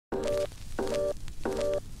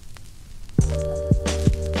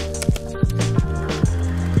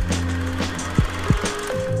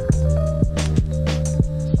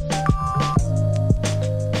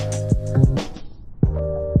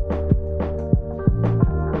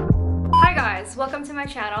guys, welcome to my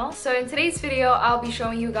channel. So in today's video, I'll be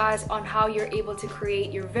showing you guys on how you're able to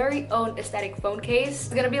create your very own aesthetic phone case.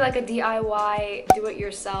 It's gonna be like a DIY, do it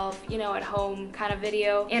yourself, you know, at home kind of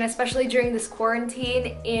video. And especially during this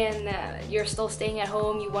quarantine and you're still staying at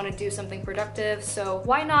home, you want to do something productive. So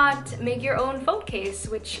why not make your own phone case,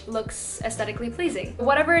 which looks aesthetically pleasing.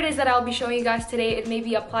 Whatever it is that I'll be showing you guys today, it may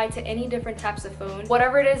be applied to any different types of phone.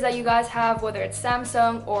 Whatever it is that you guys have, whether it's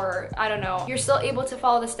Samsung or I don't know, you're still able to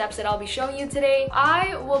follow the steps that I'll be showing you today.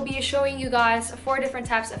 I will be showing you guys 4 different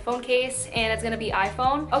types of phone case and it's gonna be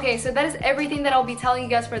iPhone. Okay, so that is everything that I'll be telling you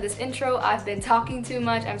guys for this intro. I've been talking too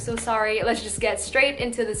much, I'm so sorry. Let's just get straight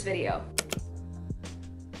into this video.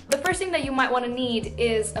 The first thing that you might want to need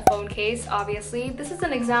is a phone case, obviously. This is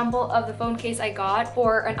an example of the phone case I got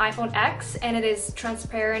for an iPhone X and it is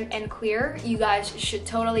transparent and clear. You guys should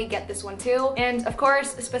totally get this one too. And of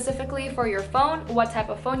course, specifically for your phone, what type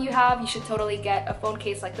of phone you have, you should totally get a phone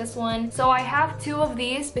case like this one. So I have 2 of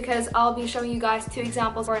these because I'll be showing you guys 2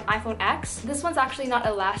 examples for an iPhone X. This one's actually not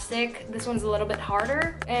elastic. This one's a little bit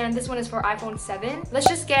harder and this one is for iPhone 7. Let's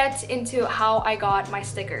just get into how I got my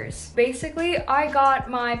stickers. Basically, I got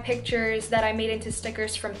my pictures that I made into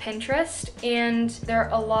stickers from Pinterest, and there are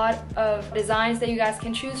a lot of designs that you guys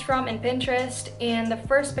can choose from in Pinterest. And the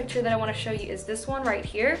first picture that I want to show you is this one right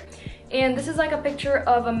here, and this is like a picture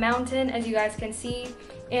of a mountain, as you guys can see.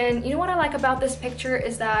 And you know what I like about this picture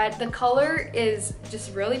is that the color is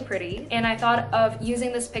just really pretty. And I thought of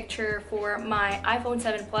using this picture for my iPhone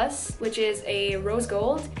 7 Plus, which is a rose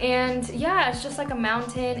gold. And yeah, it's just like a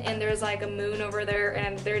mountain and there's like a moon over there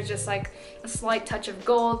and there's just like a slight touch of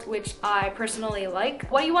gold, which I personally like.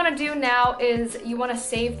 What you want to do now is you want to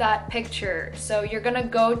save that picture. So you're gonna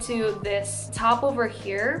go to this top over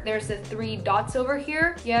here. There's the 3 dots over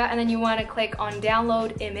here. Yeah, and then you want to click on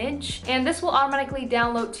download image. And this will automatically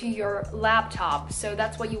download to your laptop, so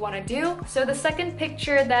that's what you want to do. So the second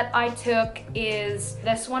picture that I took is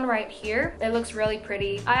this one right here. It looks really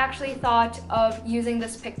pretty. I actually thought of using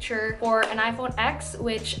this picture for an iPhone X,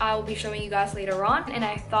 which I will be showing you guys later on, and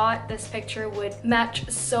I thought this picture would match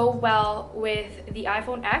so well with the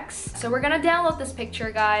iPhone X. So we're gonna download this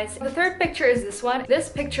picture, guys. The third picture is this one. This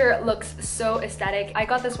picture looks so aesthetic. I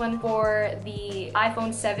got this one for the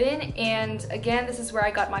iPhone 7, and again, this is where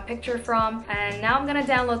I got my picture from, and now I'm gonna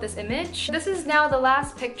download this image. This is now the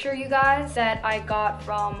last picture, you guys, that I got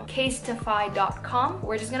from casetify.com.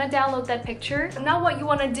 We're just gonna download that picture. Now what you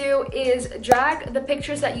want to do is drag the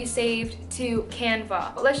pictures that you saved to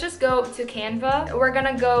Canva. Let's just go to Canva. We're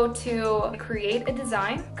gonna go to create a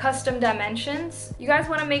design, custom dimensions. You guys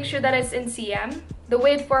want to make sure that it's in cm. The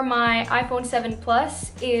width for my iPhone 7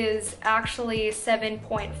 Plus is actually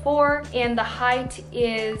 7.4 and the height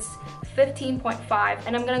is 15.5,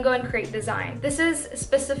 and I'm gonna go and create design. This is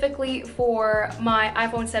specifically for my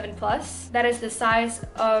iPhone 7 Plus. That is the size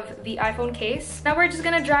of the iPhone case. Now we're just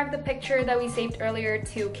gonna drag the picture that we saved earlier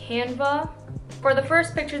to Canva. For the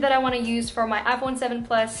first picture that I want to use for my iPhone 7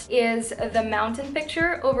 Plus is the mountain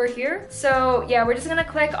picture over here. So yeah, we're just gonna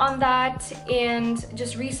click on that and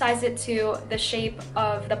just resize it to the shape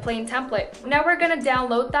of the plain template. Now we're gonna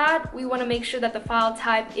download that. We want to make sure that the file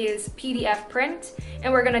type is PDF print,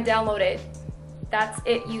 and we're gonna download it. That's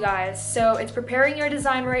it, you guys. So it's preparing your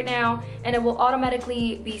design right now and it will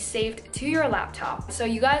automatically be saved to your laptop. So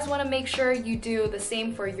you guys want to make sure you do the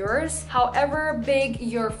same for yours. However big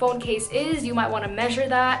your phone case is, you might want to measure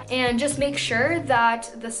that and just make sure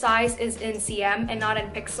that the size is in cm and not in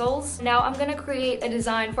pixels. Now I'm gonna create a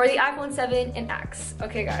design for the iPhone 7 and X.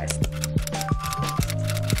 Okay, guys.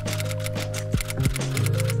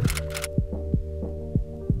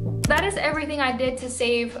 That is everything I did to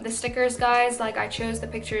save the stickers, guys. Like, I chose the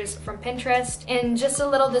pictures from Pinterest. And just a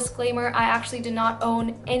little disclaimer, I actually do not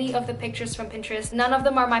own any of the pictures from Pinterest. None of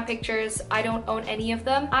them are my pictures. I don't own any of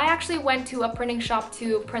them. I actually went to a printing shop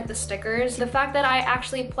to print the stickers. The fact that I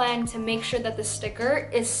actually planned to make sure that the sticker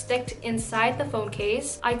is sticked inside the phone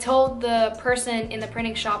case, I told the person in the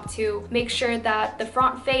printing shop to make sure that the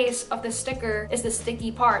front face of the sticker is the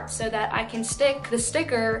sticky part so that I can stick the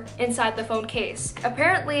sticker inside the phone case.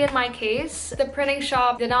 Apparently in my case, the printing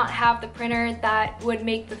shop did not have the printer that would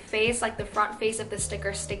make the face, like the front face of the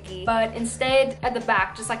sticker, sticky, but instead at the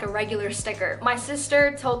back, just like a regular sticker. My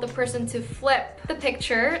sister told the person to flip the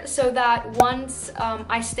picture so that once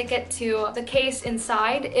I stick it to the case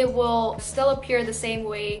inside, it will still appear the same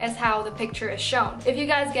way as how the picture is shown. If you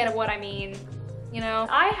guys get what I mean. you know.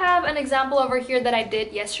 I have an example over here that I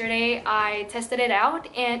did yesterday. I tested it out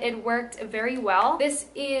and it worked very well. This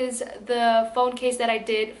is the phone case that I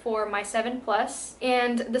did for my 7 Plus,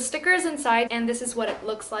 and the sticker is inside, and this is what it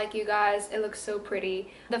looks like, you guys. It looks so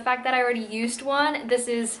pretty. The fact that I already used one, this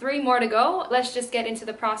is 3 more to go. Let's just get into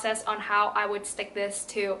the process on how I would stick this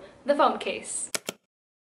to the phone case.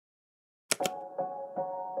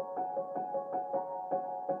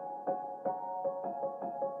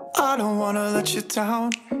 I don't wanna let you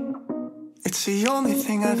down. It's the only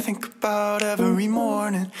thing I think about every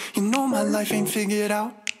morning. You know my life ain't figured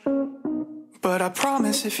out, but I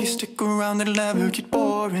promise if you stick around it'll never get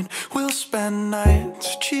boring. We'll spend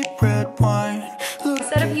nights, cheap red wine.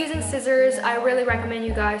 Instead of using scissors, I really recommend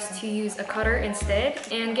you guys to use a cutter instead,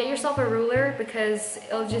 and get yourself a ruler because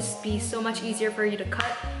it'll just be so much easier for you to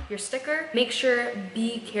cut your sticker. Make sure,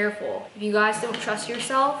 be careful. If you guys don't trust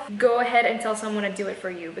yourself, go ahead and tell someone to do it for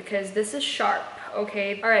you because this is sharp,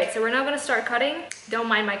 okay? All right, so we're now gonna start cutting. Don't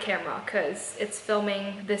mind my camera because it's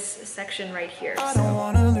filming this section right here. I don't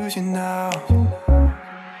wanna lose you now.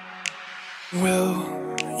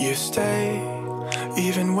 Will you stay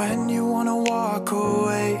even when you wanna walk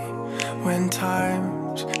away? When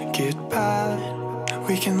times get bad,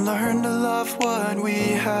 we can learn to love what we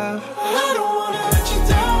have. I don't wanna let you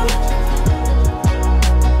down.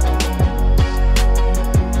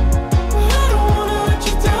 I don't wanna let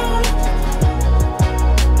you down.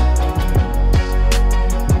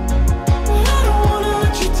 I don't wanna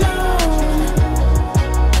let you down.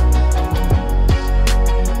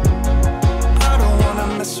 I don't wanna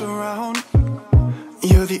mess around.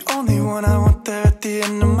 You're the only one I want there at the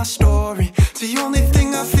end of my story. It's the only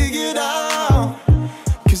thing I figured out.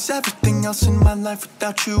 Cause everything else in my life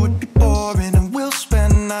without you would be boring. And we'll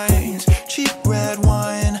spend nights, cheap red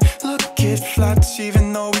wine, look at flats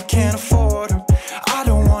even though we can't afford them. I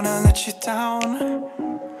don't wanna let you down.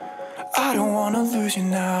 I don't wanna lose you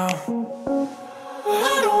now.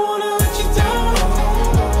 I don't wanna let you down.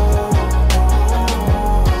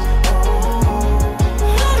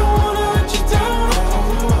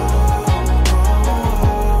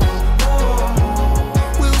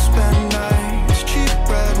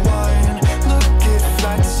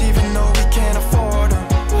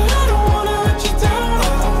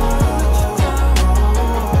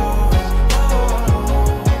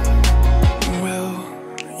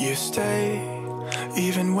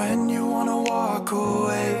 Even when you wanna walk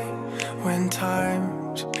away, when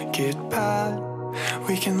times get bad,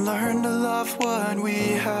 we can learn to love what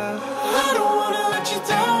we have. I don't wanna let you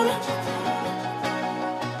down.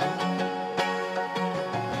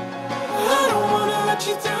 I don't wanna let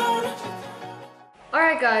you down.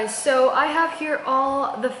 Alright guys, so I have here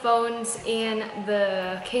all the phones in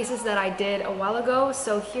the cases that I did a while ago.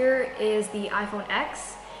 So here is the iPhone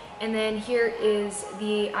X, and then here is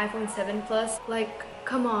the iPhone 7 Plus. Like,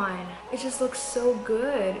 come on, it just looks so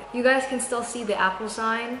good. You guys can still see the Apple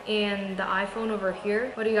sign and the iPhone over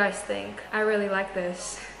here. What do you guys think? I really like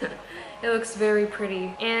this. It looks very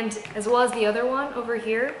pretty. And as well as the other one over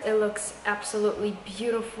here, it looks absolutely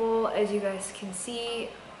beautiful, as you guys can see.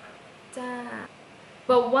 Ta.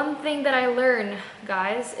 But one thing that I learned,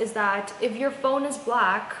 guys, is that if your phone is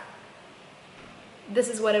black, this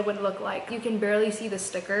is what it would look like. You can barely see the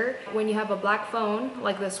sticker. When you have a black phone,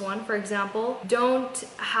 like this one, for example, don't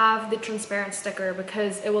have the transparent sticker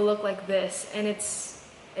because it will look like this, and it's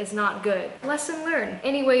not good. Lesson learned.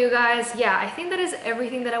 Anyway, you guys, yeah, I think that is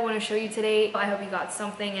everything that I want to show you today. I hope you got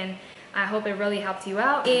something, and I hope it really helped you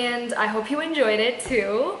out, and I hope you enjoyed it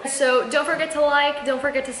too. So don't forget to like, don't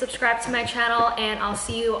forget to subscribe to my channel, and I'll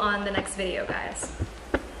see you on the next video, guys.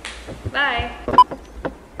 Bye.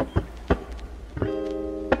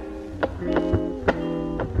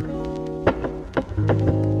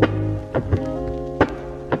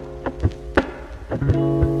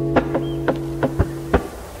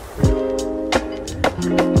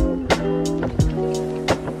 Thank you.